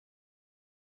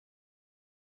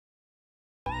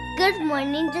Good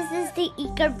morning, this is the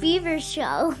Eager Beaver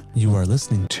Show. You are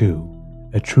listening to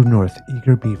a True North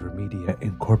Eager Beaver Media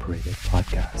Incorporated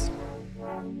podcast.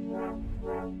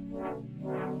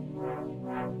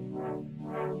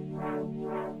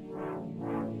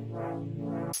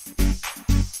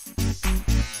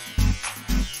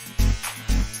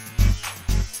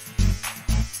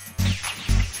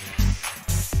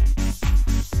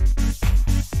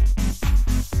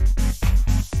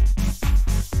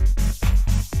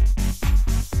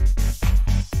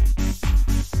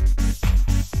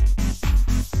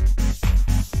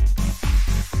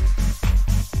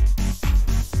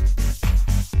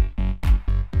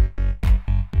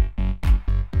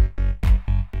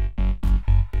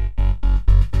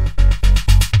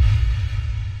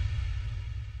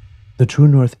 The True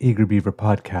North Eager Beaver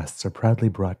podcasts are proudly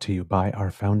brought to you by our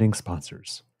founding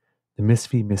sponsors, the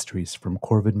Misfit Mysteries from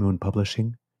Corvid Moon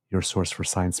Publishing, your source for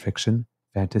science fiction,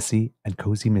 fantasy, and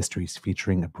cozy mysteries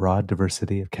featuring a broad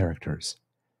diversity of characters,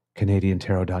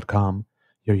 CanadianTarot.com,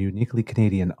 your uniquely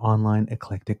Canadian online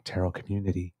eclectic tarot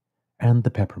community, and the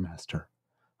Peppermaster,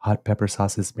 hot pepper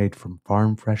sauces made from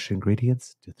farm-fresh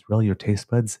ingredients to thrill your taste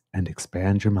buds and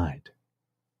expand your mind.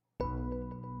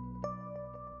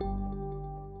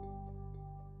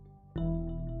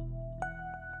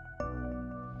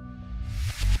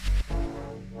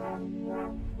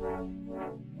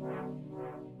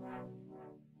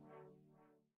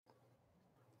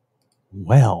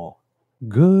 Well,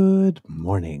 good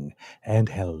morning and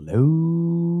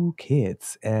hello,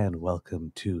 kids, and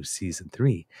welcome to Season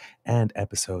 3 and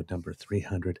episode number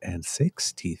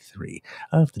 363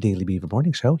 of the Daily Beaver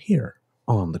Morning Show here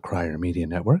on the Crier Media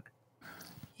Network.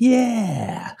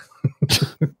 Yeah!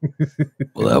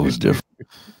 Well, that was different.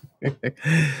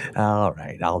 All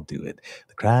right, I'll do it.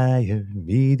 The Crier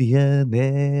Media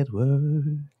Network.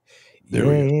 There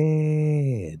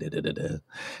we go.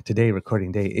 Today,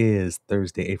 recording day is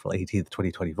Thursday, April 18th,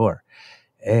 2024.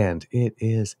 And it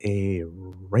is a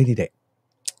rainy day.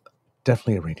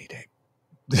 Definitely a rainy day.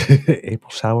 April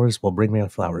showers will bring me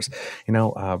out flowers. You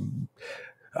know,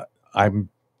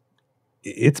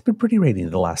 it's been pretty rainy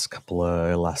the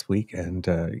last week. And,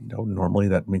 normally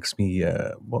that makes me,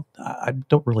 I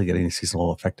don't really get any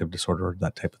seasonal affective disorder or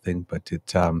that type of thing. But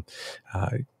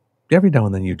every now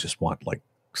and then you just want like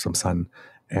some sun,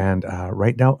 and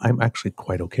right now I'm actually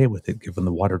quite okay with it given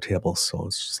the water table. So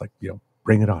it's just like,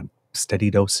 bring it on.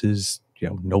 Steady doses,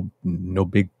 no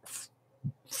big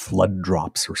flood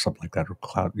drops or something like that, or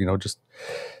cloud, just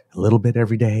a little bit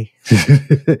every day.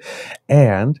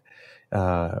 And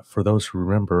for those who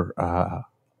remember,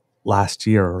 last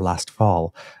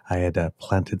fall I had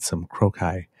planted some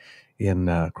crocus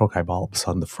bulbs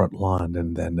on the front lawn,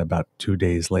 and then about 2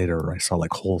 days later I saw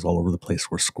like holes all over the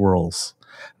place where squirrels,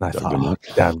 and I thought,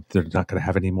 damn, they're not going to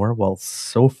have any more. Well,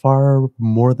 so far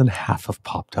more than half have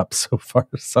popped up so far,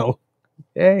 so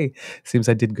hey, seems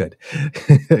I did good.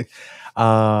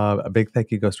 A big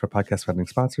thank you goes to our podcast funding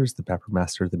sponsors, the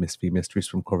Peppermaster, the Misfit Mysteries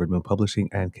from Corvid Moon Publishing,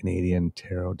 and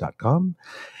CanadianTarot.com.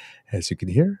 As you can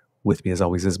hear, with me as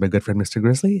always is my good friend Mr.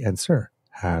 Grizzly. And sir,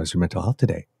 how's your mental health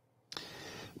today?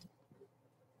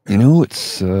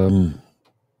 It's I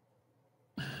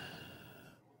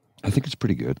think it's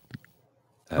pretty good.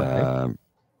 Okay.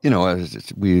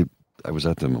 I was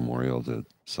at the memorial, the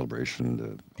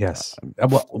celebration. Yes.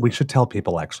 Well, we should tell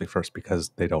people actually first,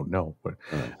 because they don't know.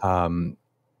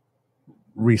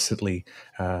 Recently,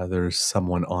 there's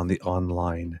someone on the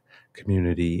online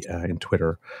community in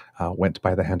Twitter went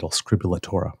by the handle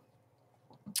Scribbulatora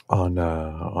on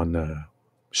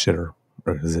Shitter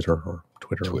or Zitter or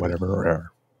Twitter or whatever,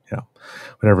 or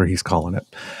whatever he's calling it.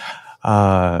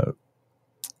 Her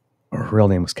real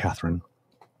name was Catherine.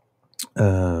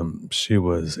 She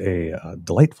was a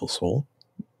delightful soul,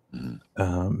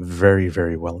 very,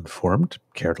 very well informed,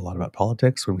 cared a lot about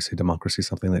politics. When we say democracy is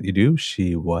something that you do,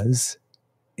 she was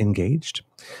engaged.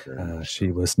 She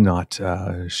was not,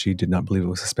 she did not believe it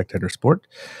was a spectator sport.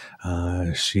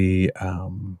 She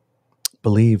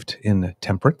believed in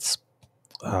temperance.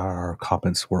 Our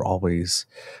comments were always,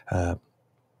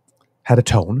 had a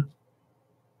tone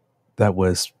that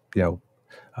was,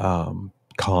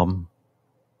 calm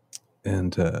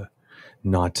and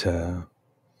not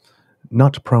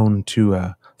prone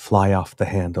to fly off the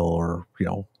handle or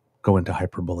go into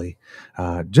hyperbole.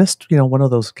 Just one of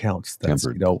those accounts that's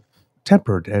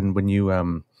tempered. And when you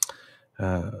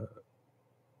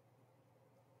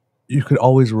could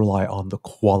always rely on the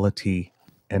quality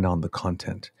and on the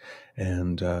content.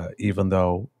 And even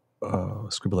though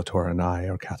Scribbulatora and I,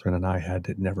 or Catherine and I,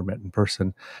 had never met in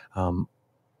person,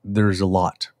 there's a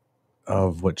lot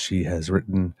of what she has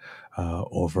written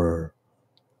over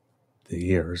the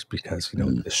years because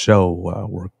Mm. the show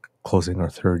we're closing our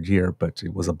third year, but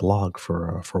it was a blog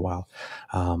for a while.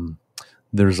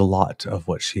 There's a lot of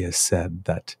what she has said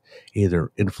that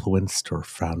either influenced or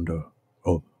found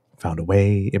a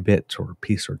way a bit or a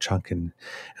piece or chunk in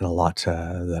a lot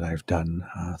that I've done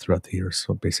throughout the years.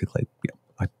 So basically,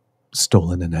 I've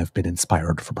stolen and have been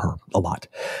inspired from her a lot.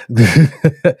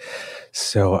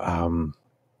 So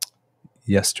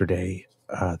yesterday,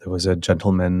 there was a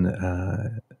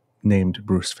gentleman named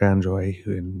Bruce Fanjoy,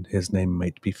 and his name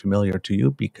might be familiar to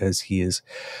you because he is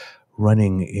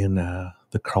running in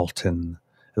the Carleton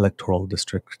electoral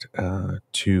district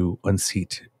to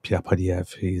unseat Pierre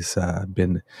Poilievre. He's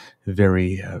been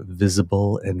very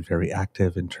visible and very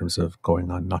active in terms of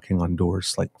knocking on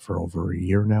doors like for over a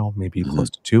year now, maybe Mhm. close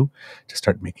to 2, to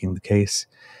start making the case.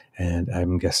 And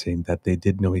I'm guessing that they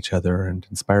did know each other and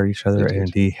inspire each other. They did.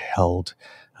 And he held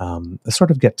a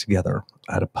sort of get together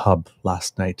at a pub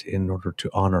last night in order to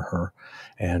honor her.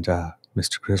 And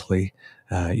Mr. Grizzly,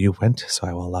 you went, so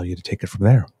I will allow you to take it from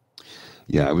there.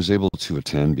 Yeah, I was able to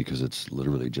attend because it's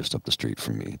literally just up the street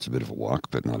from me. It's a bit of a walk,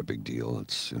 but not a big deal.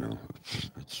 It's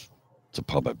it's a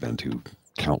pub I've been to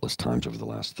countless times over the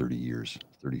last 30 years,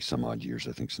 30 some odd years,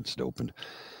 I think, since it opened.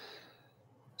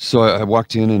 So I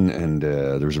walked in and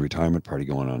there was a retirement party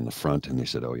going on in the front, and they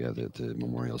said, "Oh yeah, the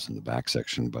memorial's in the back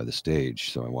section by the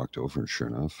stage." So I walked over, and sure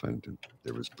enough,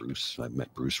 there was Bruce. I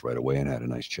met Bruce right away and had a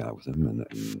nice chat with him, and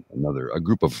a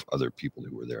group of other people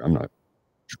who were there. I'm not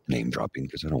name dropping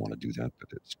because I don't want to do that, but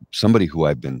it's somebody who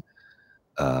I've been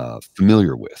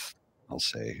familiar with. I'll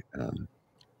say, how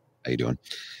you doing?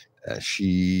 I've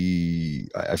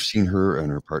seen her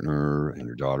and her partner and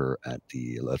her daughter at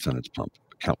the Lieutenant's Pump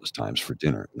countless times for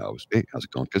dinner. And I was, hey, how's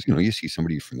it going? Because you see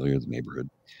somebody familiar in the neighborhood,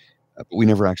 but we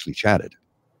never actually chatted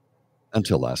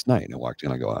until last night. And I walked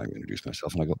in, I go, I introduced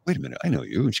myself, and I go, wait a minute, I know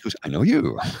you. And she goes, I know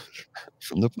you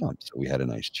from the pump. So we had a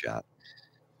nice chat,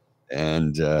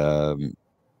 and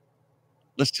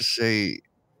let's just say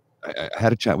I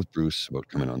had a chat with Bruce about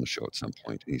coming on the show at some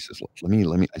point, and he says, "Look, let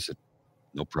me." I said,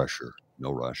 "No pressure,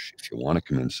 no rush. If you want to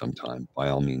come in sometime, by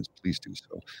all means, please do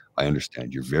so. I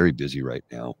understand you're very busy right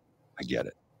now. I get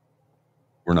it.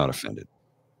 We're not offended,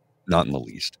 not in the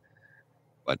least.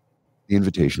 But the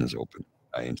invitation is open."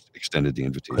 I extended the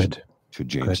invitation Good. to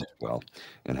James Good. as well,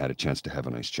 and had a chance to have a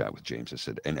nice chat with James. I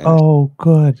said, "And Oh,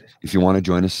 good. if you want to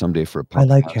join us someday for a I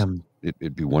like podcast, him.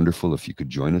 it'd be wonderful if you could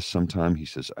join us sometime." He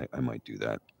says, "I might do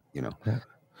that." You know.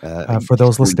 Yeah. For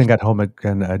those listening at home,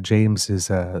 again, James is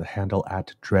handle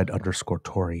at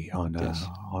dread_Tory Yes.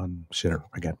 on Shitter.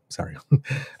 Again, sorry,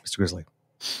 Mr. Grizzly.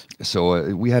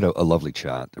 So we had a lovely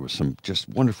chat. There was some just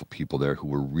wonderful people there who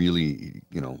were really,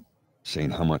 saying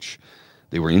how much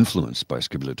they were influenced by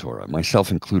Scribbulatura, myself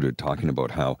included, talking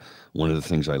about how one of the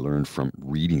things I learned from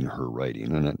reading her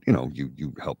writing, and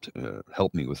you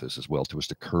helped me with this as well, was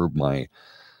to curb my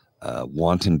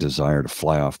wanton desire to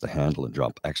fly off the handle and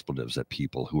drop expletives at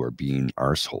people who are being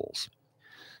arseholes.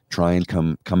 Try and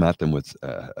come at them with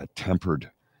a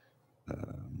tempered,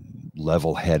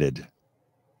 level-headed,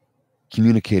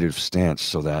 communicative stance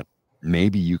so that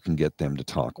maybe you can get them to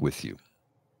talk with you.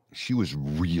 She was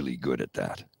really good at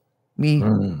that. Me,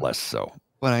 less so.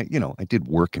 But I did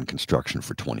work in construction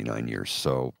for 29 years,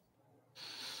 so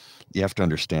you have to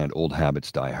understand old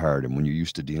habits die hard, and when you're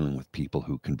used to dealing with people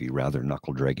who can be rather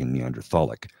knuckle-dragging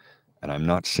Neanderthalic, and I'm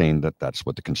not saying that that's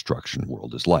what the construction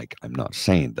world is like. I'm not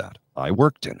saying that. I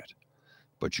worked in it.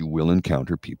 But you will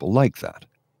encounter people like that.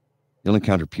 You'll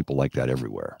encounter people like that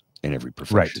everywhere, in every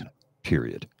profession,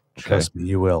 period. Okay? Trust me,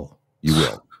 you will. You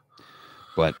will.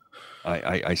 But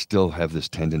I still have this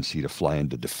tendency to fly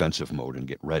into defensive mode and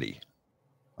get ready.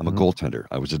 I'm a goaltender.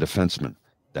 I was a defenseman.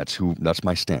 That's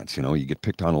my stance. You get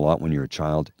picked on a lot when you're a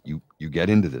child. You get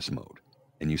into this mode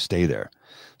and you stay there.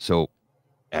 So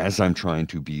as I'm trying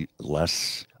to be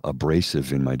less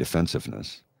abrasive in my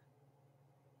defensiveness,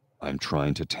 I'm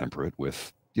trying to temper it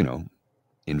with,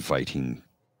 inviting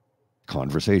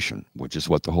conversation, which is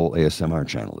what the whole ASMR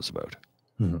channel is about.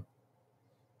 Mm-hmm.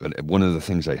 But one of the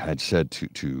things I had said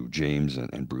to James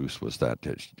and Bruce was that,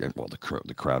 well,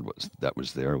 the crowd was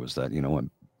there was that,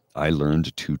 I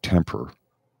learned to temper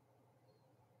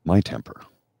my temper,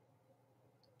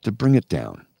 to bring it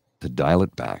down, to dial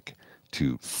it back,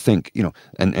 to think,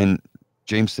 and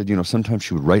James said, sometimes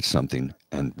she would write something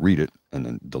and read it and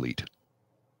then delete.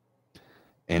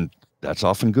 And that's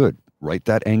often good. Write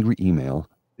that angry email,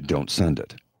 don't send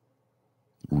it.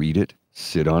 Read it,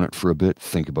 sit on it for a bit,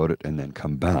 think about it, and then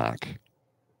come back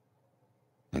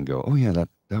and go, oh yeah,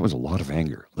 that was a lot of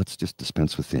anger. Let's just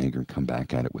dispense with the anger and come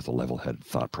back at it with a level-headed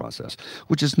thought process,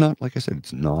 which is not, like I said,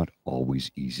 it's not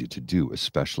always easy to do,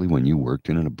 especially when you worked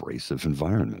in an abrasive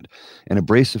environment. And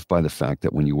abrasive by the fact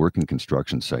that when you work in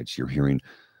construction sites, you're hearing,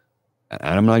 and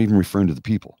I'm not even referring to the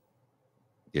people,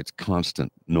 it's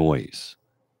constant noise,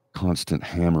 constant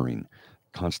hammering,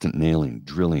 constant nailing,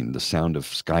 drilling, the sound of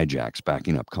skyjacks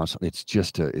backing up constantly. It's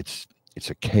just it's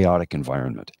a chaotic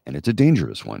environment, and it's a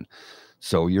dangerous one.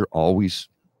 So you're always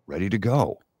ready to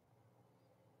go.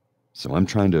 So I'm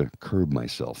trying to curb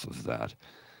myself of that.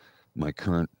 My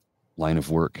current line of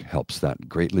work helps that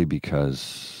greatly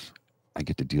because I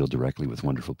get to deal directly with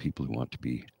wonderful people who want to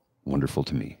be wonderful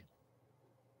to me.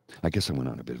 I guess I went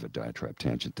on a bit of a diatribe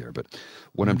tangent there, but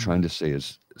what I'm trying to say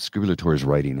is Scribulator's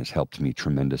writing has helped me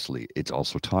tremendously. It's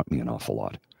also taught me an awful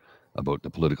lot about the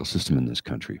political system in this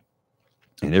country.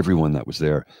 And everyone that was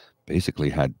there basically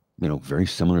had, very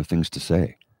similar things to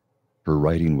say. Her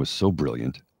writing was so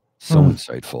brilliant, so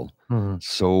insightful,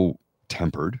 so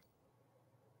tempered,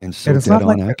 and so dead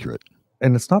on accurate.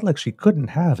 And it's not like she couldn't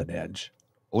have an edge.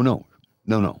 Oh, no.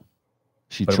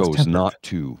 She chose not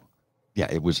to. Yeah,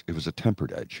 it was a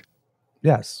tempered edge.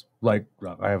 Yes. Like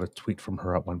I have a tweet from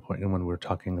her at one point when we were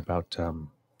talking about,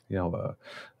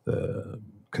 the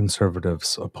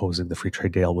conservatives opposing the free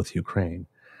trade deal with Ukraine.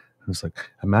 And it's like,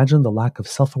 imagine the lack of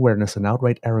self-awareness and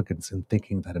outright arrogance in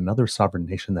thinking that another sovereign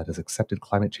nation that has accepted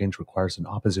climate change requires an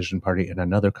opposition party in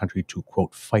another country to,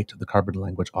 quote, fight the carbon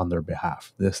language on their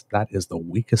behalf. That is the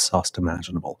weakest sauce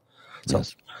imaginable. So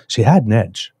yes. She had an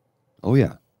edge. Oh,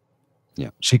 yeah. Yeah.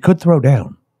 She could throw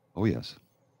down. Oh, yes.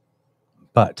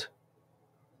 But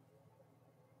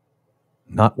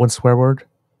not one swear word,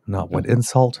 not one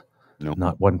insult,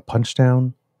 not one punch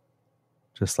down.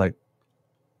 Just like,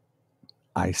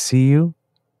 I see you,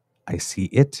 I see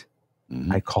it,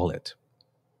 I call it.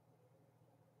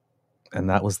 And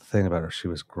that was the thing about her. She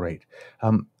was great.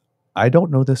 I don't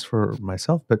know this for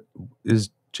myself, but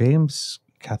is James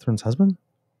Catherine's husband?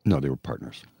 No, they were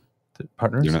partners.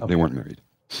 Partners? They weren't married.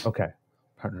 Okay,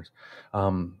 partners.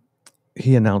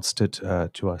 He announced it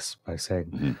to us by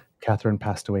saying, Catherine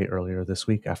passed away earlier this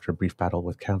week after a brief battle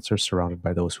with cancer, surrounded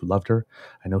by those who loved her.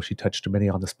 I know she touched many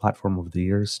on this platform over the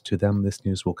years. To them, this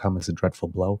news will come as a dreadful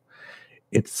blow.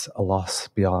 It's a loss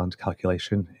beyond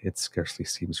calculation. It scarcely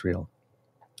seems real.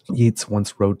 Yeats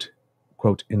once wrote,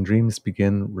 quote, in dreams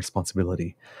begin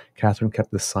responsibility. Catherine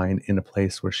kept this sign in a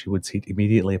place where she would see it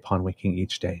immediately upon waking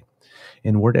each day.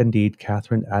 In word and deed,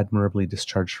 Catherine admirably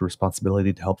discharged her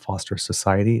responsibility to help foster a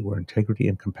society where integrity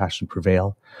and compassion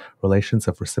prevail, relations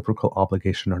of reciprocal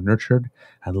obligation are nurtured,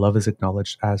 and love is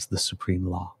acknowledged as the supreme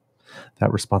law.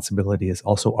 That responsibility is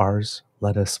also ours.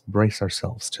 Let us brace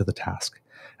ourselves to the task,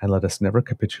 and let us never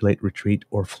capitulate, retreat,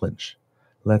 or flinch.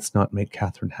 Let's not make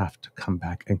Catherine have to come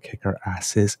back and kick our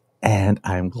asses. And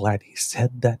I'm glad he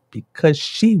said that, because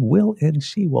she will, and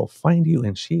she will find you,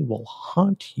 and she will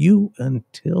haunt you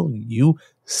until you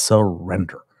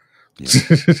surrender. Yeah.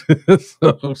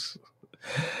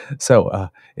 So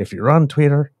if you're on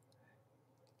Twitter,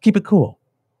 keep it cool.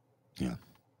 Yeah.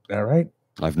 All right.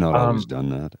 I've not always done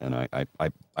that, and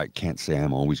I can't say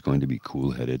I'm always going to be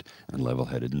cool-headed and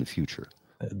level-headed in the future.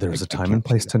 There's a time and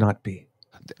place to not be.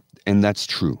 And that's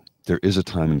true. There is a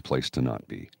time and place to not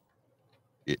be.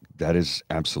 That is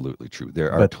absolutely true.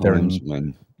 There are times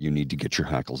when you need to get your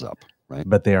hackles up, right?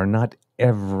 But they are not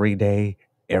every day,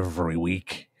 every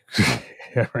week. No.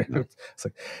 It's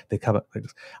like they come up like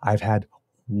this. I've had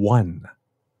one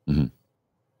in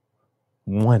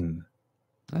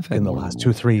the last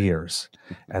 2-3 years,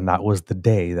 and that was the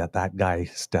day that guy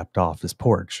stepped off his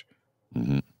porch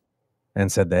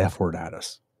and said the F word at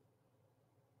us.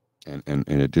 And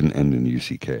it didn't end in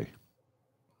UCK.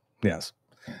 Yes.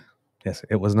 Yes,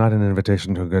 it was not an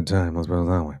invitation to a good time. Let's put it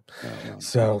that way. No.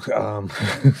 So,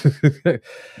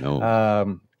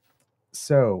 no.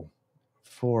 So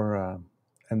for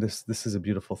and this is a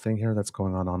beautiful thing here that's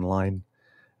going on online.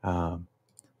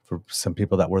 For some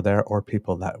people that were there or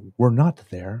people that were not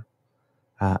there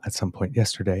at some point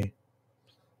yesterday,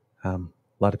 a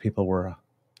lot of people were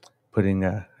putting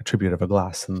a tribute of a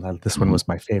glass, and this one was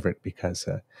my favorite because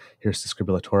here's the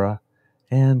Scribulatora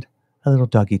and a little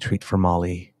doggy treat for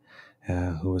Molly,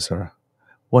 who was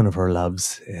one of her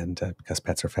loves, and because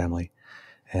pets are family,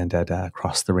 and had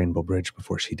crossed the Rainbow Bridge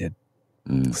before she did.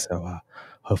 So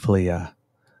hopefully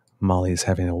Molly's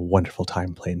having a wonderful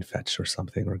time playing fetch or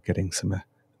something, or getting some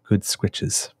good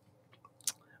scritches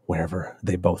wherever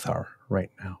they both are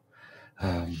right now.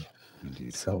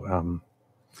 Indeed. So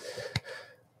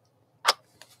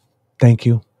thank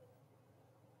you.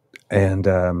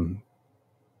 And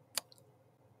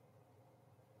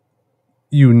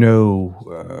just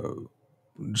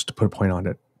to put a point on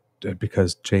it,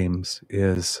 because James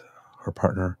is her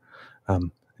partner,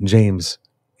 James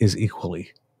is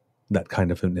equally that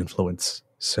kind of an influence.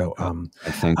 So I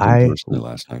thanked him I personally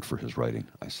last night for his writing.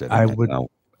 I said I would how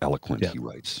eloquent yeah he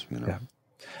writes. yeah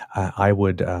I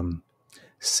would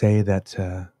say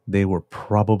that they were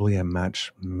probably a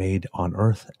match made on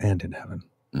earth and in heaven.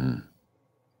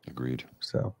 Agreed.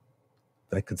 So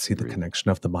I could see Agreed. the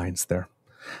connection of the minds there.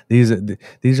 These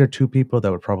are two people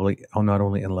that were probably not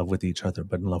only in love with each other,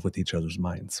 but in love with each other's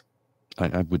minds.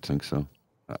 I would think so.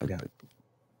 Yeah.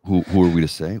 Who are we to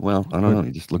say? Well, I don't know.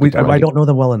 You just look at the I writing. don't know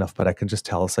them well enough, but I can just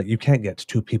tell. It's like you can't get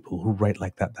two people who write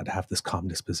like that have this calm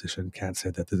disposition. Can't say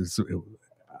that this is.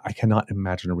 I cannot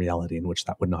imagine a reality in which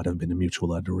that would not have been a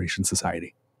mutual adoration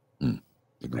society.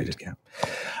 Agreed. I just can't.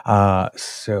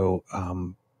 So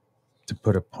to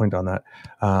put a point on that,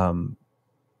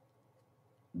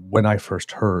 when I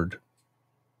first heard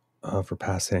of her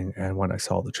passing, and when I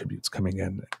saw the tributes coming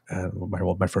in, and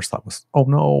my first thought was, "Oh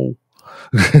no,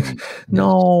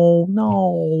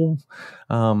 no."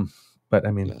 But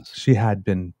I mean, she had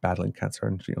been battling cancer,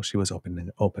 and she was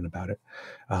open about it.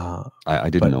 I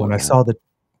didn't know. When I saw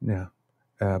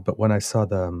but when I saw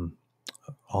the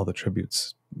all the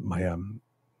tributes, my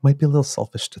might be a little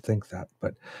selfish to think that,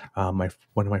 but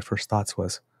one of my first thoughts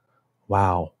was,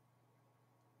 "Wow,"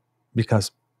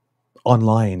 because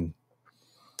online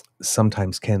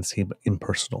sometimes can seem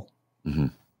impersonal.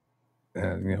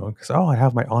 Because I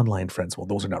have my online friends. Well,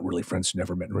 those are not really friends you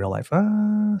never met in real life.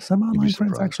 Some online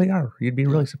friends actually are. You'd be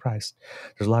really surprised.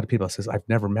 There's a lot of people that says, I've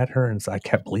never met her, and I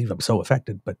can't believe I'm so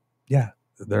affected. But yeah,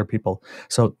 there are people.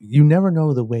 So you never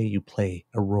know the way you play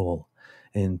a role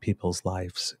in people's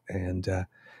lives. And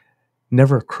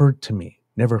never occurred to me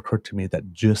that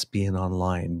just being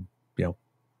online,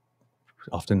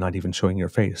 often not even showing your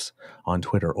face on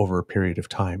Twitter over a period of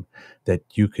time, that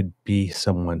you could be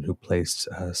someone who plays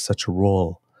such a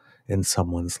role in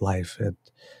someone's life. And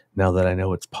now that I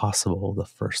know it's possible, the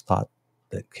first thought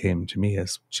that came to me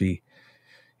is, gee,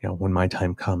 when my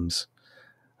time comes,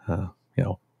 I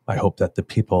hope that the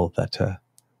people that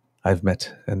I've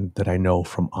met and that I know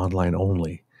from online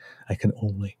only, I can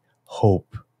only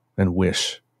hope and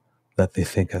wish that they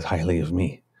think as highly of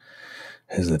me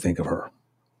as they think of her.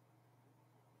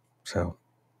 So,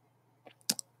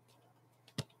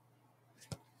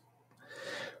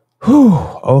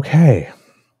 okay.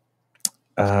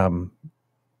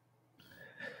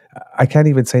 I can't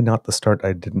even say not the start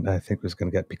I think was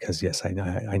going to get, because yes, I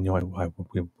know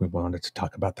we wanted to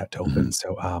talk about that to open.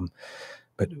 So,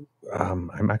 but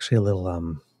I'm actually a little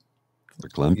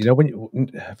verklempt. When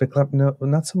verklempt, no,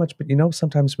 not so much, but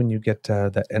sometimes when you get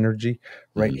that energy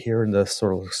right here in the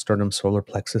sort of sternum solar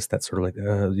plexus, that's sort of like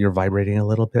you're vibrating a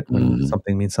little bit when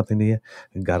something means something to you,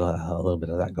 and got a little bit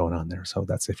of that going on there. So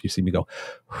that's, if you see me go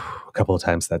a couple of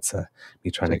times, that's me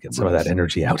trying to get some of that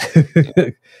energy out.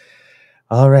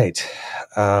 All right,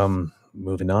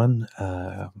 moving on.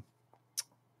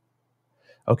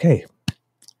 Okay,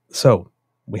 so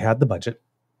we had the budget,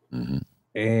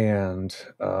 and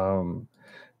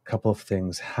couple of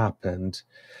things happened,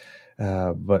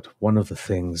 but one of the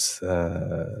things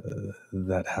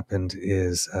that happened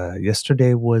is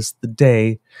yesterday was the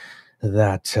day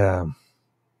that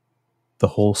the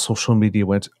whole social media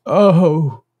went,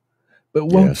 oh, but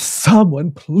won't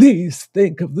someone please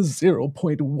think of the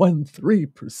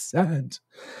 0.13%?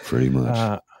 Pretty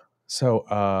much. So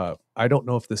I don't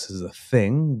know if this is a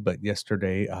thing, but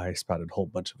yesterday I spotted a whole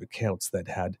bunch of accounts that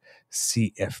had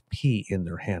CFP in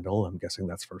their handle. I'm guessing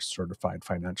that's for Certified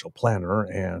Financial Planner.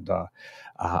 And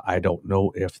I don't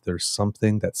know if there's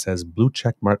something that says blue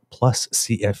check mark plus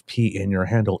CFP in your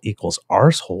handle equals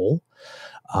arsehole.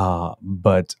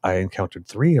 But I encountered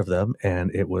 3 of them,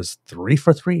 and it was 3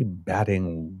 for 3,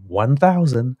 batting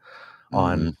 1,000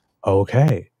 on,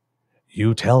 okay,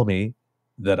 you tell me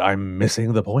that I'm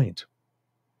missing the point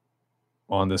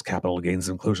on this capital gains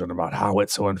inclusion about how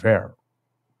it's so unfair.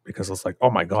 Because it's like, oh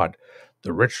my God,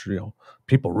 the rich,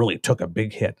 people really took a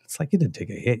big hit. It's like, you didn't take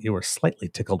a hit. You were slightly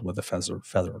tickled with a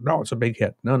feather. No, it's a big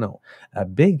hit. No. A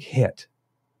big hit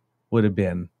would have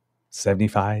been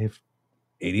 75,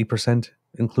 80%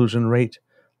 inclusion rate,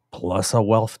 plus a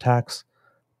wealth tax,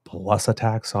 plus a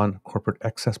tax on corporate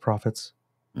excess profits.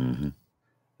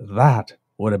 That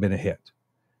would have been a hit.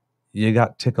 You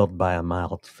got tickled by a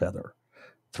mild feather.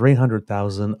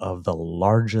 300,000 of the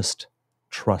largest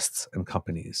trusts and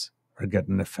companies are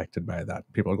getting affected by that.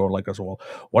 People are going like this, well,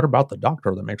 what about the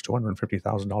doctor that makes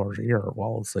 $250,000 a year?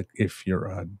 Well, it's like, if you're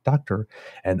a doctor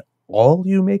and all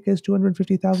you make is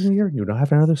 $250,000 a year, you don't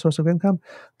have another source of income,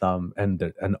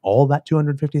 and all that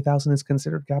 $250,000 is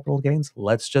considered capital gains,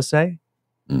 let's just say,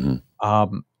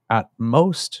 at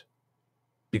most,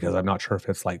 because I'm not sure if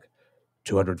it's like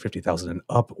 250,000 and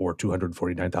up or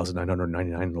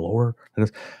 249,999 and lower,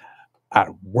 at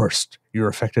worst, you're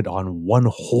affected on one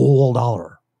whole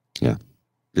dollar. Yeah.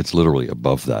 It's literally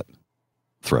above that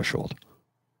threshold.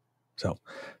 So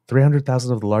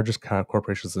 300,000 of the largest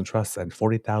corporations and trusts and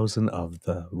 40,000 of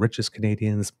the richest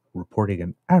Canadians reporting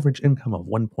an average income of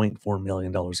 $1.4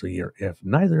 million a year. If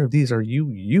neither of these are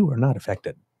you, you are not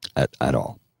affected. At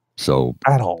all. So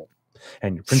at all.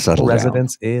 And your principal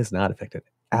residence is not affected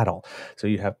at all. So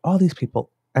you have all these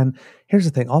people. And here's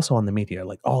the thing, also on the media,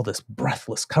 like all this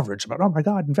breathless coverage about, oh my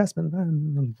God, investment,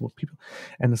 and people.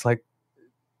 And it's like,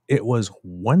 it was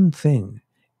one thing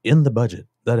in the budget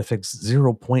that affects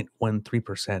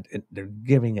 0.13%. They're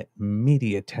giving it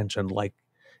media attention. Like,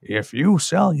 if you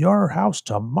sell your house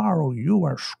tomorrow, you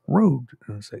are screwed.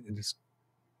 And it's like,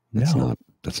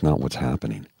 that's not what's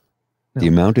happening. No. The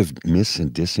amount of mis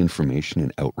and disinformation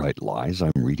and outright lies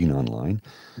I'm reading online,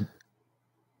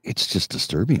 it's just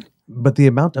disturbing. But the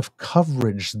amount of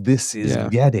coverage this is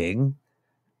getting,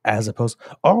 as opposed,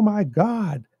 oh my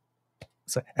God.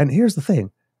 So, and here's the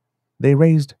thing. They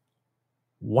raised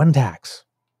one tax.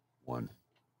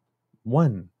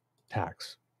 One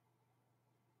tax.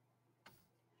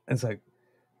 And it's like,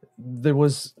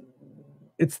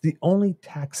 it's the only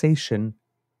taxation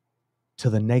to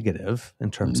the negative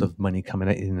in terms of money coming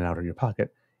in and out of your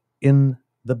pocket in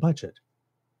the budget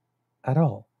at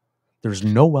all. There's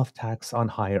no wealth tax on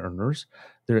high earners.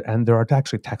 There are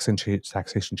actually taxation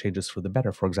changes for the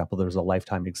better. For example, there's a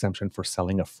lifetime exemption for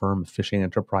selling a firm, fishing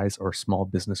enterprise, or small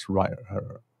business.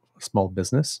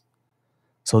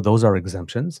 So those are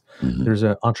exemptions. There's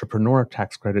an entrepreneur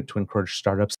tax credit to encourage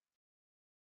startups.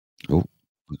 Oh,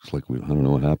 looks like I don't know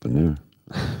what happened there.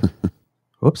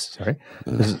 Oops, sorry.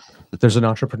 There's an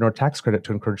entrepreneur tax credit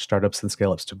to encourage startups and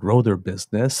scale-ups to grow their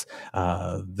business.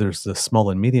 There's the small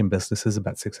and medium businesses,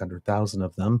 about 600,000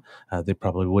 of them. They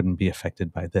probably wouldn't be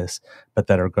affected by this, but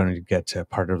that are going to get that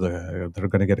are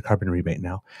going to get a carbon rebate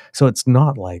now. So it's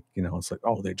not like, it's like,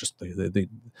 oh,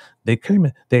 they came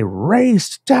in, they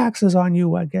raised taxes on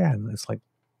you again. It's like,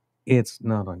 it's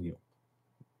not on you.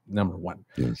 Number one.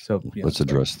 Yes. So let's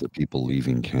address the people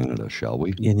leaving Canada, shall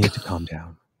we? You need to calm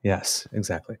down. Yes,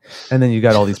 exactly. And then you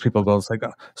got all these people go, it's like,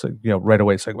 right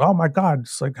away, it's like, oh my God,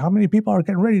 it's like, how many people are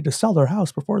getting ready to sell their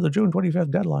house before the June 25th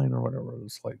deadline or whatever?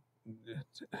 It's like,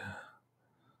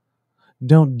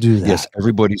 don't do that. Yes,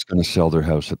 everybody's going to sell their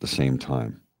house at the same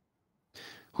time.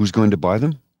 Who's going to buy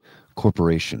them?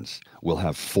 Corporations. We'll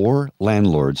have 4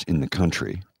 landlords in the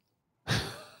country.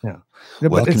 Yeah.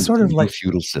 But it's sort of like a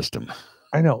feudal system.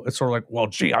 I know. It's sort of like, well,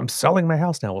 gee, I'm selling my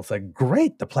house now. It's like,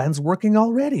 great. The plan's working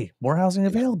already. More housing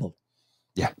available.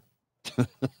 Yeah.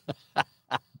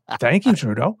 Thank you,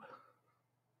 Trudeau.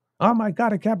 Oh my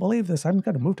God, I can't believe this. I'm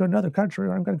going to move to another country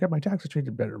or I'm going to get my taxes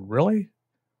treated better. Really?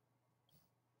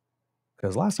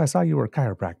 Because last I saw you were a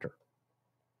chiropractor.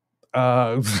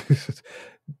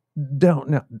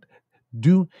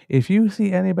 If you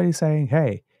see anybody saying,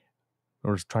 hey,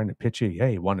 or is trying to pitch you,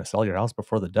 hey, you want to sell your house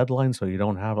before the deadline so you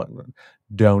don't have it,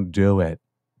 don't do it.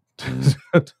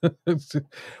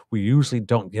 We usually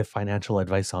don't give financial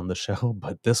advice on the show,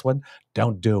 but this one,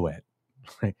 don't do it.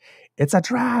 It's a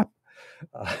trap.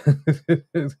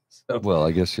 Well, I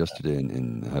guess yesterday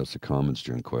in the House of Commons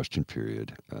during question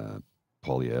period,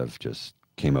 Poilievre just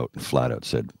came out and flat out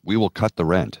said, we will cut the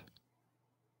rent.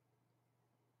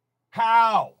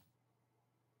 How?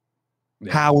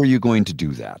 Yeah. How are you going to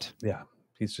do that? Yeah.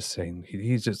 He's just saying,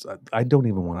 I don't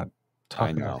even want to talk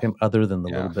about him other than the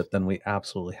little bit than we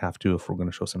absolutely have to if we're going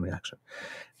to show some reaction.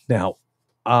 Now,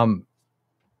 how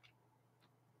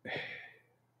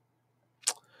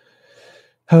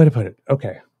would I put it?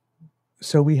 Okay.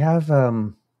 So we have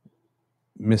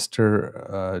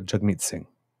Mr. Jagmeet Singh,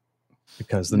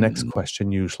 because the next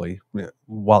question usually,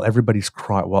 while everybody's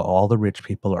crying, while all the rich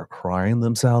people are crying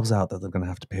themselves out that they're going to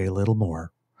have to pay a little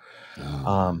more,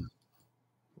 well,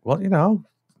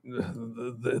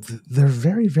 they're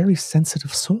very, very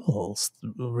sensitive souls,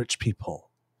 rich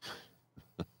people.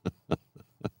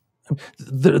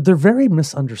 They're very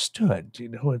misunderstood.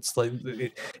 It's like,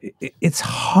 it's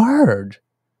hard.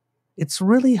 It's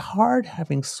really hard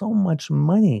having so much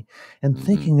money and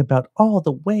thinking about all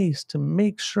the ways to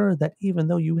make sure that even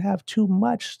though you have too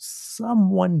much,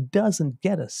 someone doesn't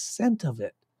get a cent of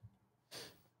it.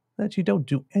 That you don't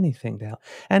do anything to help.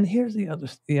 And here's the other,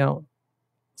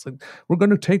 it's like, we're going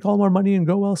to take all our money and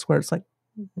go elsewhere. It's like,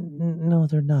 no,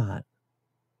 they're not.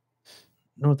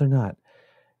 No, they're not.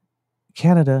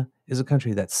 Canada is a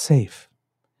country that's safe.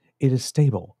 It is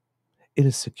stable. It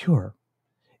is secure.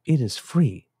 It is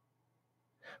free.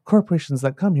 Corporations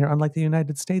that come here, unlike the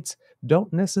United States,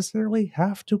 don't necessarily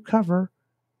have to cover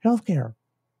healthcare.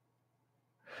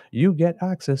 You get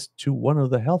access to one of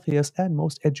the healthiest and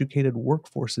most educated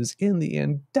workforces in the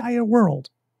entire world.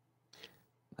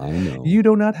 I know. You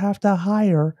do not have to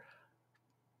hire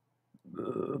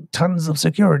tons of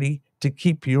security to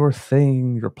keep your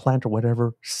thing, your plant or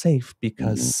whatever, safe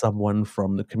because someone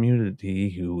from the community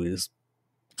who is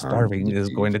starving is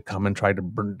going to come and try to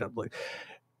burn it up. Like,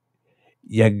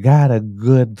 you got a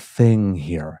good thing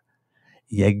here.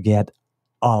 You get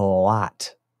a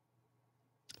lot.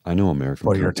 I know American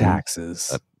for your companies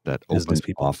taxes. that open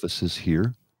offices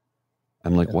here.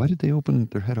 I'm like, why did they open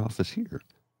their head office here?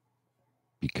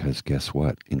 Because guess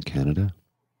what? In Canada,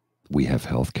 we have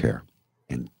health care,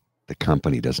 and the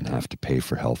company doesn't have to pay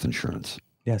for health insurance.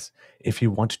 Yes. If you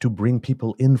want to bring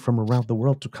people in from around the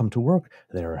world to come to work,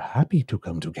 they're happy to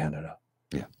come to Canada.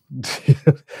 Yeah.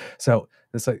 So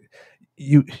it's like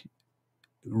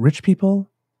rich people,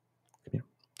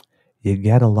 you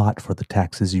get a lot for the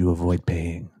taxes you avoid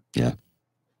paying. Yeah.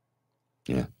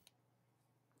 Yeah.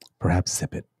 Perhaps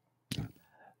zip it. Yeah.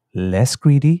 Less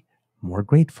greedy, more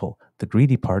grateful. The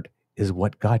greedy part is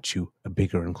what got you a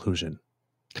bigger inclusion.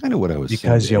 Kind of what I was saying.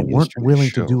 Because you weren't willing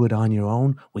to do it on your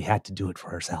own, we had to do it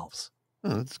for ourselves.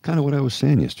 Oh, that's kind of what I was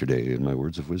saying yesterday in my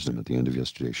words of wisdom at the end of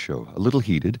yesterday's show. A little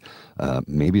heated,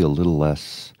 maybe a little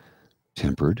less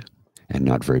tempered, and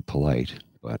not very polite,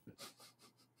 but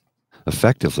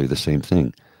effectively the same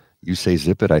thing. You say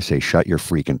zip it, I say shut your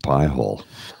freaking pie hole.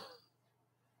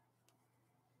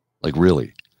 Like,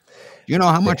 really? You know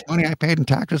how much money I paid in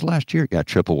taxes last year? Yeah,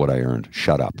 triple what I earned.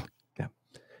 Shut up. Yeah.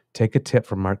 Take a tip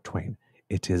from Mark Twain.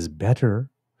 It is better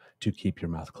to keep your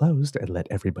mouth closed and let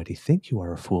everybody think you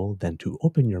are a fool than to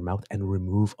open your mouth and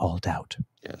remove all doubt.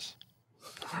 Yes.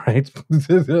 Right?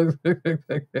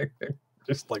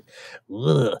 Just like,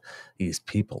 ugh, these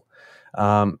people.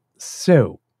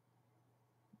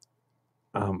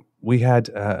 We had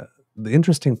the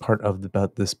interesting part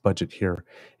about this budget here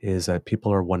is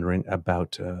people are wondering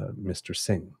about Mr.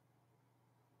 Singh,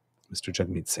 Mr.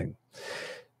 Jagmeet Singh,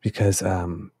 because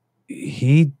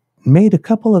he made a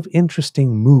couple of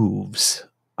interesting moves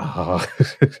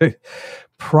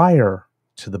prior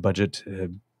to the budget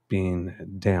being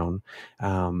down.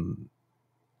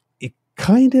 It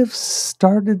kind of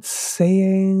started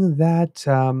saying that,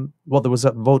 well, there was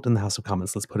a vote in the House of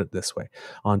Commons, let's put it this way,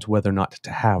 on to whether or not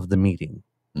to have the meeting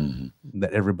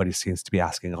that everybody seems to be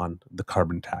asking on the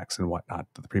carbon tax and whatnot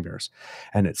to the premiers.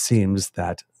 And it seems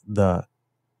that the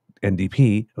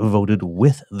NDP voted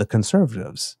with the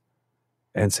Conservatives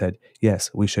and said, yes,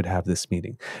 we should have this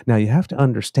meeting. Now, you have to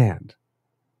understand,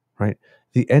 right?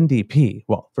 The NDP,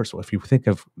 well, first of all, if you think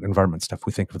of environment stuff,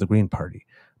 we think of the Green Party.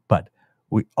 But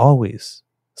we always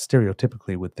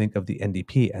stereotypically would think of the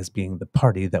NDP as being the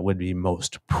party that would be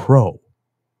most pro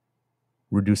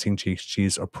reducing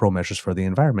GHGs or pro measures for the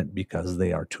environment because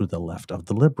they are to the left of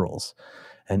the Liberals.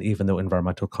 And even though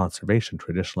environmental conservation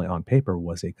traditionally on paper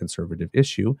was a conservative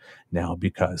issue, now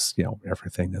because,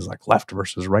 everything is like left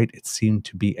versus right, it seemed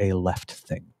to be a left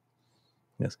thing.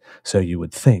 Yes. So you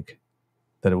would think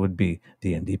that it would be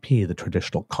the NDP, the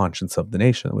traditional conscience of the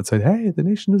nation, that would say, hey, the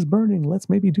nation is burning. Let's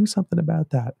maybe do something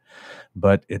about that.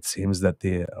 But it seems that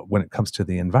when it comes to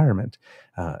the environment,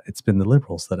 it's been the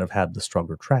Liberals that have had the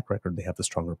stronger track record. They have the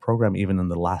stronger program. Even in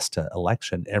the last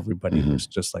election, everybody was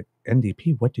just like,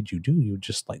 NDP, what did you do? You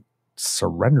just like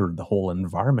surrendered the whole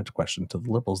environment question to the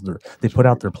Liberals. They put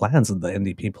out their plans, and the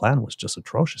NDP plan was just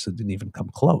atrocious. It didn't even come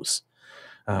close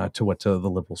to what the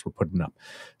Liberals were putting up.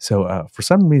 So for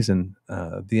some reason,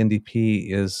 the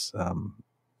NDP is, I'm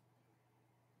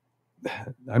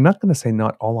not going to say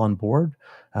not all on board,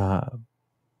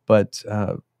 but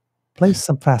plays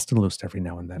some fast and loose every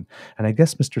now and then. And I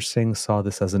guess Mr. Singh saw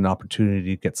this as an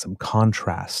opportunity to get some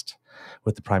contrast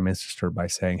with the Prime Minister by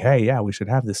saying, hey, yeah, we should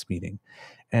have this meeting.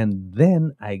 And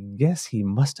then I guess he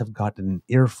must have gotten an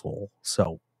earful.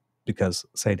 Because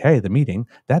saying, hey, the meeting,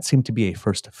 that seemed to be a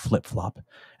first flip-flop.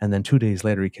 And then 2 days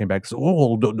later, he came back and said,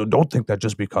 oh, don't think that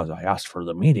just because I asked for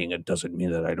the meeting, it doesn't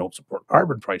mean that I don't support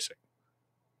carbon pricing.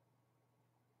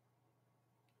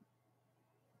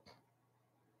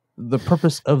 The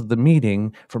purpose of the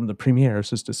meeting from the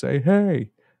premiers is to say, hey,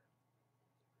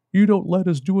 you don't let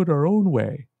us do it our own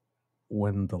way.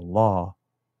 When the law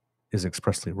is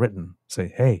expressly written,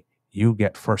 say, hey, you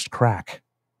get first crack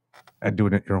at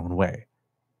doing it your own way.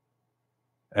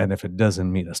 And if it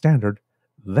doesn't meet a standard,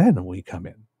 then we come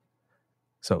in.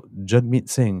 So Jagmeet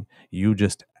Singh, you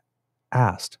just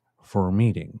asked for a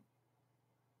meeting.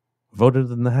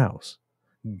 voted in the House,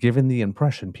 given the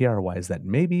impression PR-wise that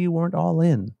maybe you weren't all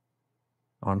in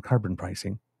on carbon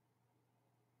pricing,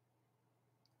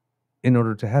 in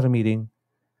order to have a meeting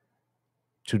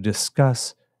to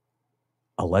discuss,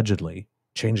 allegedly,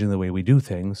 changing the way we do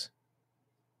things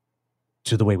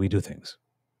to the way we do things.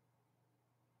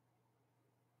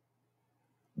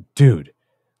 Dude.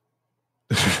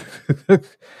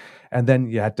 And then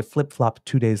you had to flip-flop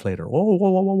 2 days later.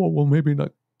 Whoa, maybe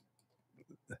not.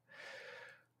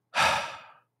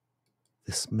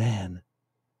 This man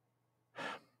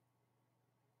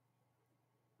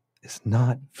is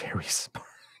not very smart.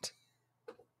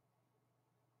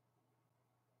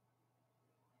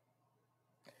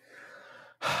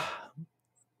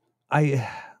 I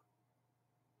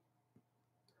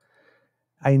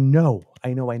know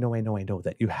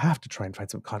that you have to try and find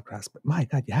some contrast, but my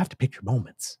God, you have to pick your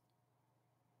moments.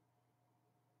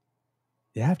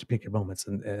 You have to pick your moments,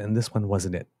 and this one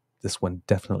wasn't it. This one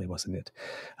definitely wasn't it.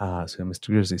 So Mr.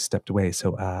 Grizzly stepped away.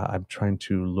 So I'm trying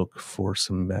to look for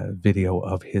some video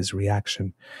of his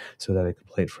reaction so that I can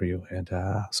play it for you. And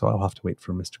so I'll have to wait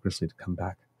for Mr. Grizzly to come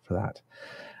back for that.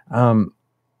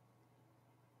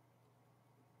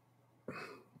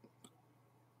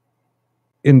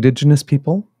 Indigenous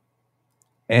people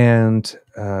and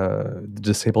the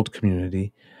disabled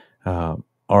community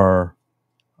are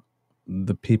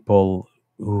the people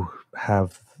who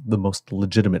have the most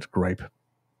legitimate gripe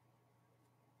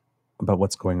about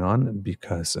what's going on,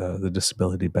 because the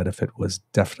disability benefit was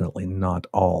definitely not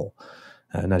all,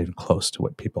 not even close to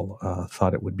what people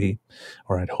thought it would be,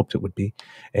 or had hoped it would be.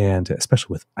 And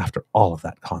especially with after all of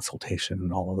that consultation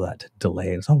and all of that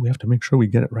delay, and we have to make sure we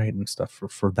get it right and stuff,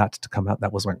 for that to come out,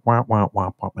 that was like wah, wah,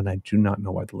 wah, wah. And I do not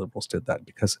know why the Liberals did that,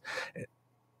 because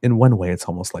in one way it's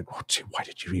almost like, oh, gee, why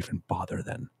did you even bother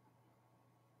then?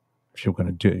 If you're going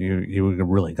to do, you were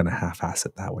really going to half-ass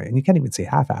it that way. And you can't even say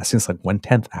half-ass. It's like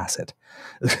 1/10 ass it,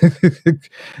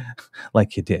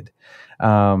 like you did.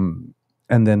 And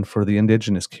then for the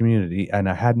Indigenous community, and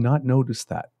I had not noticed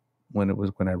that when I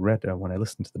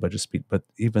listened to the budget speech, but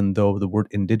even though the word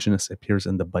Indigenous appears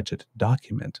in the budget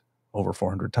document over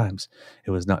 400 times,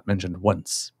 it was not mentioned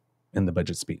once in the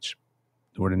budget speech.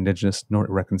 The word Indigenous nor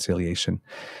reconciliation.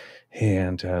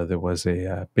 And there was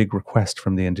a big request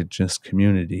from the Indigenous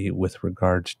community with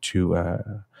regard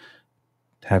to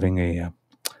having a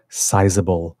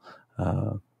sizable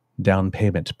down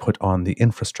payment put on the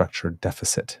infrastructure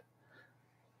deficit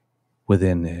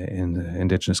within in the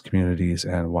Indigenous communities.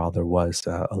 And while there was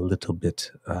a little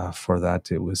bit for that,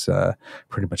 it was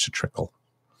pretty much a trickle.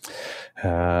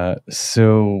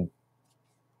 So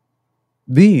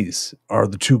these are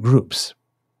the two groups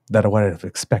that I would have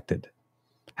expected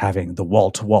having the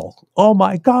wall-to-wall, oh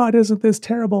my God, isn't this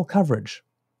terrible coverage?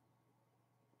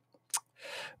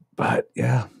 But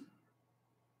yeah.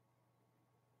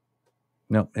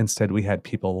 No, instead we had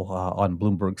people on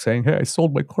Bloomberg saying, hey, I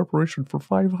sold my corporation for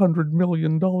 $500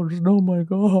 million. Oh my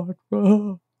God.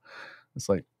 It's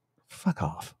like, fuck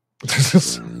off.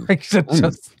 just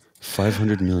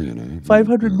 500 million, eh?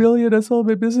 500 million I sold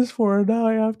my business for, and now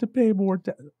I have to pay more.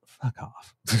 Fuck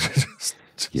off.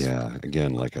 Yeah,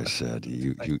 again, like I said,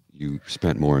 you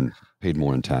spent more and paid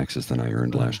more in taxes than I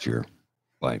earned last year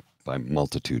by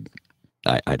multitude.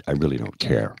 I really don't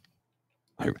care.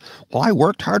 I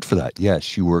worked hard for that.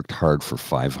 Yes, you worked hard for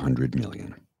 500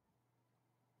 million.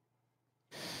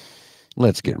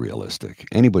 Let's get realistic.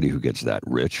 Anybody who gets that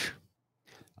rich,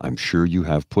 I'm sure you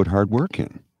have put hard work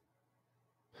in.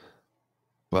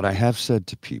 But I have said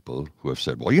to people who have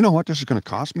said, well, you know what, this is going to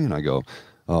cost me? And I go,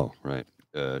 oh, right.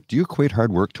 Do you equate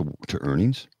hard work to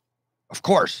earnings? Of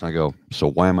course. I go,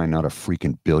 so why am I not a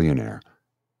freaking billionaire?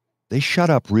 They shut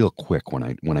up real quick when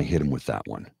I hit them with that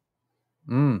one.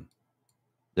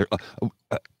 They're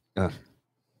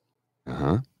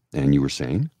And you were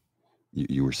saying?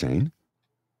 You were saying?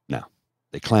 No.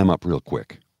 They clam up real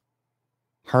quick.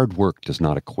 Hard work does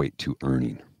not equate to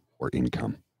earning or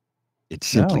income. It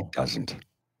simply doesn't.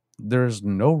 There's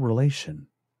no relation.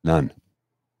 None.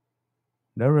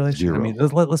 No relation. Zero. I mean,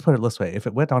 let's put it this way. If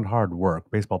it went on hard work,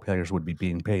 baseball players would be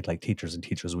being paid like teachers, and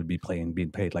teachers would be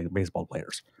being paid like baseball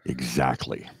players.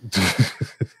 Exactly.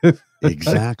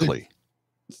 Exactly.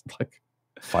 Like,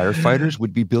 firefighters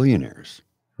would be billionaires.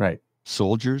 Right.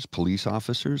 Soldiers, police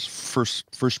officers, first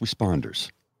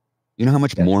responders. You know how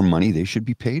much more money they should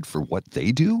be paid for what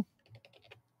they do?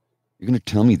 You're going to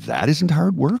tell me that isn't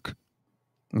hard work?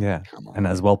 Yeah. And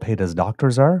as well paid as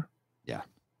doctors are? Yeah.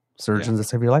 Surgeons that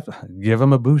save your life, give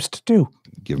them a boost too.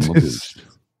 Give them a boost.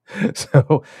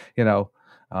 So, you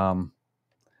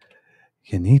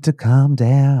need to calm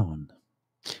down.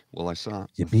 Well, I saw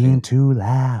you're being too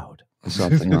loud. I saw a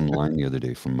thing online the other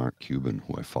day from Mark Cuban,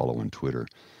 who I follow on Twitter,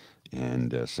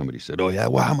 and somebody said, "Oh yeah,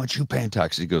 well, how much you paying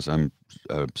taxes?" He goes, "I'm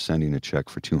sending a check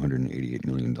for $288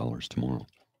 million tomorrow."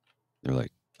 They're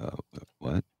like,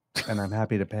 "What?" And I'm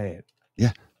happy to pay it.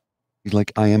 Yeah, he's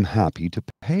like, "I am happy to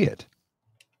pay it."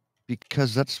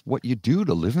 Because that's what you do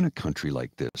to live in a country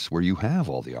like this, where you have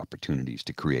all the opportunities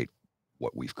to create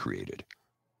what we've created.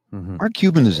 Mm-hmm. Mark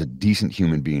Cuban is a decent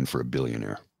human being for a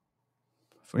billionaire.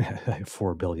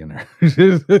 For a billionaire.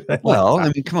 Well,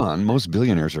 I mean, come on. Most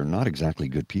billionaires are not exactly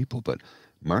good people, but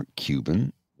Mark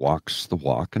Cuban walks the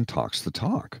walk and talks the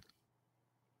talk.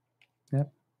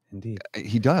 Yep, indeed.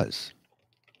 He does.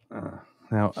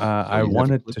 Now, So I you have a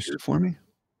wanted clip to... here for me?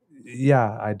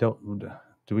 Yeah, I don't...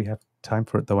 Do we have time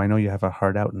for it, though? I know you have a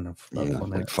hard out in about 4 minutes.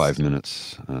 Like 5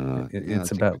 minutes.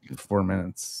 It's about 4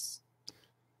 minutes.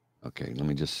 Okay, let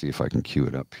me just see if I can cue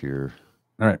it up here.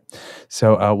 All right.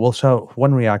 So we'll show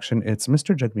one reaction. It's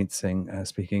Mr. Jagmeet Singh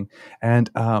speaking. And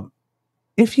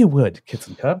if you would, kids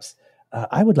and cubs,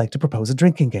 I would like to propose a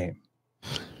drinking game.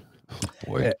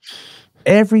 Boy.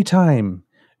 Every time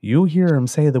you hear him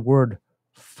say the word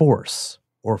force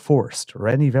or forced or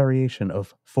any variation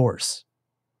of force,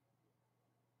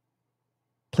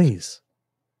 please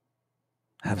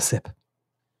have a sip.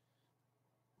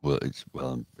 Well,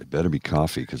 it better be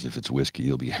coffee, because if it's whiskey,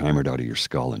 you'll be hammered out of your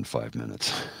skull in 5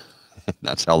 minutes.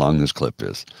 That's how long this clip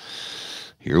is.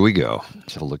 Here we go.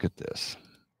 Let's have a look at this.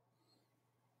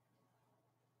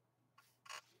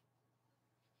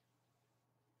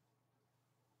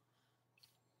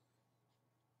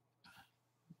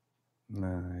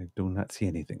 I do not see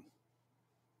anything.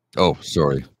 Oh,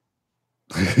 sorry.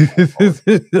 Look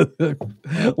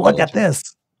at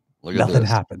this. Look at Nothing this.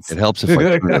 happens. It helps if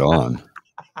I turn it on.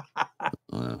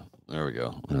 There we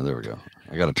go. There we go.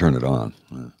 I got to turn it on.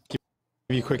 Give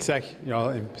you a quick sec. You're all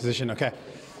in position. Okay.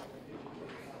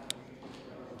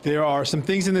 There are some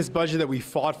things in this budget that we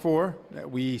fought for, that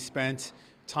we spent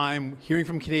time hearing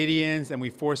from Canadians, and we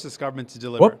forced this government to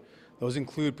deliver. Whoop. Those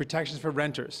include protections for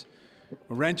renters.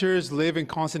 Renters live in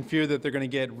constant fear that they're going to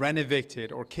get rent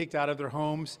evicted or kicked out of their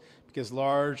homes because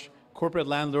large corporate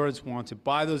landlords want to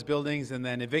buy those buildings and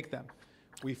then evict them.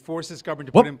 We forced this government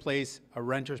to put in place a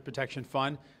renters protection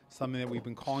fund, something that we've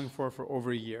been calling for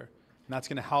over a year. And that's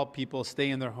going to help people stay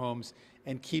in their homes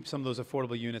and keep some of those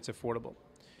affordable units affordable.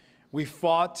 We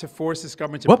fought to force this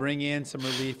government to bring in some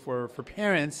relief for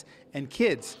parents and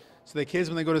kids, so that kids,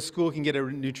 when they go to school, can get a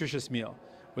nutritious meal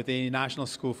with a national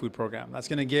school food program. That's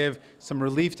going to give some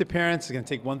relief to parents. It's going to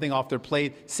take one thing off their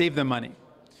plate, save them money.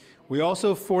 We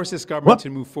also forced this government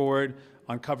to move forward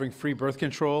on covering free birth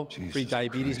control, free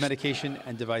diabetes medication,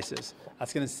 and devices.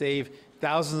 That's going to save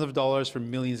thousands of dollars for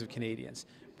millions of Canadians.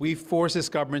 We forced this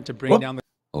government to bring down the...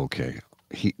 Okay,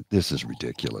 this is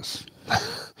ridiculous.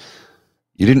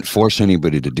 You didn't force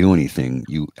anybody to do anything.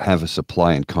 You have a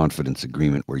supply and confidence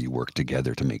agreement where you work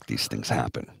together to make these things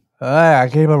happen. I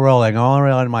keep it rolling. I'm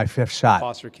only on my 5th shot.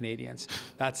 Cost for Canadians.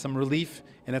 That's some relief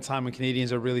in a time when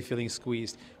Canadians are really feeling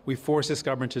squeezed. We forced this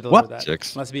government to deliver that.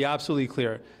 Let's be absolutely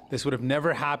clear. This would have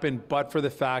never happened but for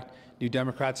the fact New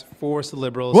Democrats forced the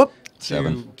Liberals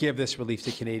to give this relief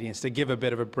to Canadians, to give a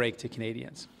bit of a break to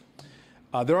Canadians.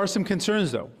 There are some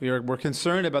concerns, though. We're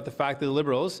concerned about the fact that the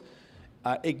Liberals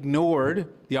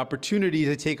ignored the opportunity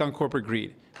to take on corporate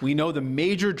greed. We know the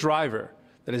major driver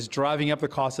that is driving up the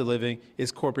cost of living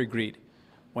is corporate greed.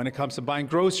 When it comes to buying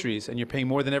groceries and you're paying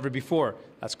more than ever before,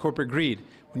 that's corporate greed.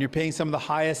 When you're paying some of the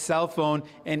highest cell phone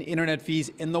and internet fees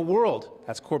in the world,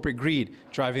 that's corporate greed,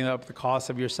 driving up the cost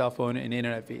of your cell phone and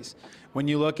internet fees. When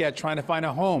you look at trying to find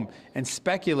a home, and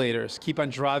speculators keep on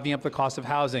driving up the cost of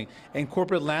housing, and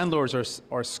corporate landlords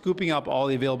are scooping up all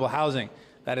the available housing,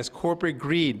 that is corporate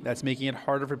greed that's making it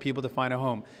harder for people to find a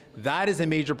home. That is a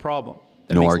major problem.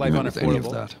 That no makes argument life with any of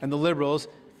unaffordable. that. And the Liberals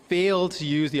failed to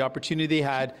use the opportunity they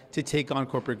had to take on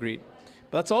corporate greed.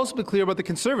 But let's also be clear about the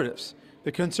Conservatives.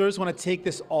 The Conservatives want to take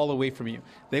this all away from you.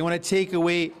 They want to take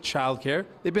away childcare.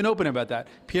 They've been open about that.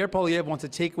 Pierre Poilievre wants to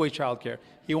take away childcare.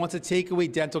 He wants to take away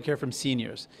dental care from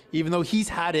seniors, even though he's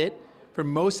had it for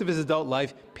most of his adult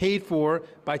life paid for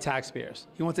by taxpayers.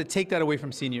 He wants to take that away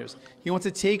from seniors. He wants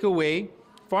to take away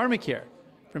pharmacare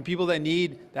from people that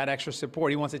need that extra support.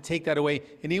 He wants to take that away,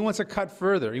 and he wants to cut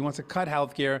further. He wants to cut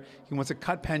healthcare. He wants to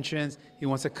cut pensions. He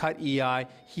wants to cut EI.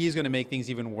 He's going to make things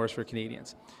even worse for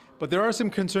Canadians. But there are some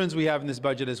concerns we have in this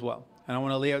budget as well, and I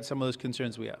want to lay out some of those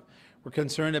concerns we have. We're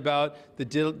concerned about the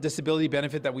disability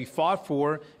benefit that we fought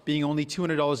for being only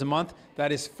 $200 a month.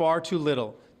 That is far too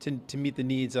little to meet the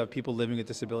needs of people living with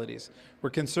disabilities.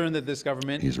 We're concerned that this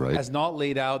government has not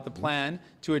laid out the plan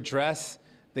to address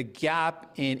the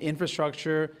gap in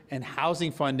infrastructure and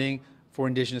housing funding for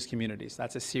Indigenous communities.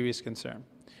 That's a serious concern.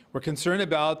 We're concerned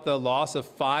about the loss of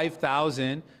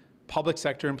 5,000 public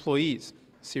sector employees.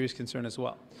 Serious concern as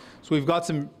well. So we've got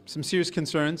some serious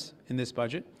concerns in this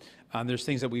budget. There's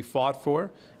things that we fought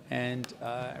for, and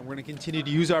we're going to continue to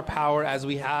use our power as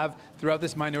we have throughout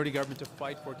this minority government to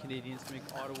fight for Canadians to make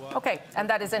Ottawa. Okay, and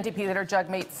that is NDP leader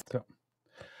Jagmeet. So,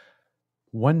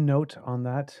 one note on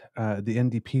that, the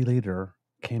NDP leader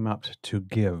came up to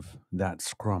give that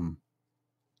scrum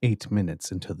 8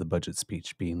 minutes into the budget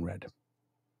speech being read.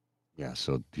 Yeah,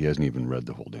 so he hasn't even read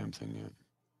the whole damn thing yet.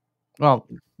 Well,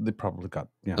 they probably got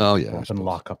and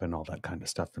lock up and all that kind of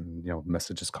stuff, and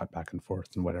messages cut back and forth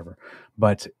and whatever.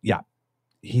 But yeah,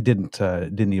 he didn't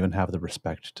even have the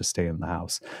respect to stay in the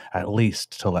house at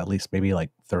least maybe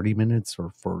like 30 minutes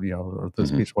or the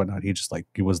speech whatnot.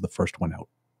 He was the first one out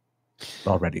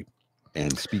already.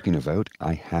 And speaking of out,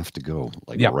 I have to go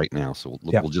right now. So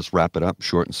we'll just wrap it up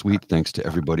short and sweet. Thanks to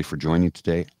everybody for joining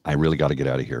today. I really got to get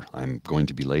out of here. I'm going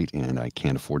to be late, and I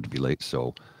can't afford to be late.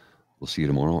 So we'll see you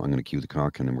tomorrow. I'm going to cue the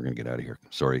cock, and then we're going to get out of here.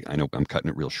 Sorry, I know I'm cutting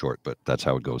it real short, but that's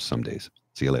how it goes some days.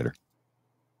 See you later.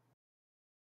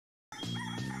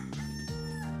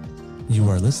 You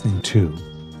are listening to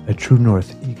a True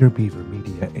North Eager Beaver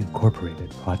Media Incorporated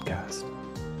podcast.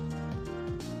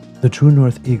 The True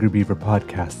North Eager Beaver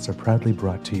podcasts are proudly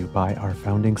brought to you by our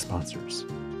founding sponsors,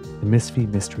 the Misfit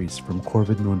Mysteries from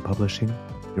Corvid Moon Publishing,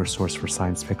 your source for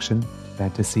science fiction,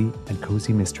 fantasy, and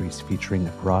cozy mysteries featuring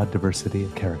a broad diversity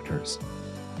of characters,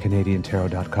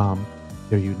 CanadianTarot.com,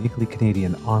 their uniquely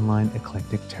Canadian online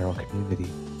eclectic tarot community,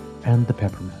 and the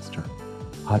Peppermaster,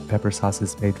 hot pepper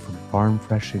sauces made from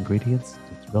farm-fresh ingredients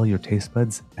to thrill your taste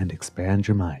buds and expand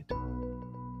your mind.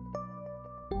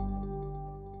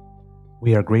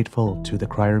 We are grateful to the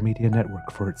Crier Media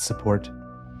Network for its support,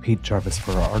 Pete Jarvis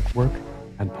for our artwork,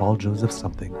 and Paul Joseph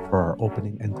Something for our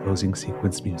opening and closing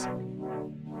sequence music.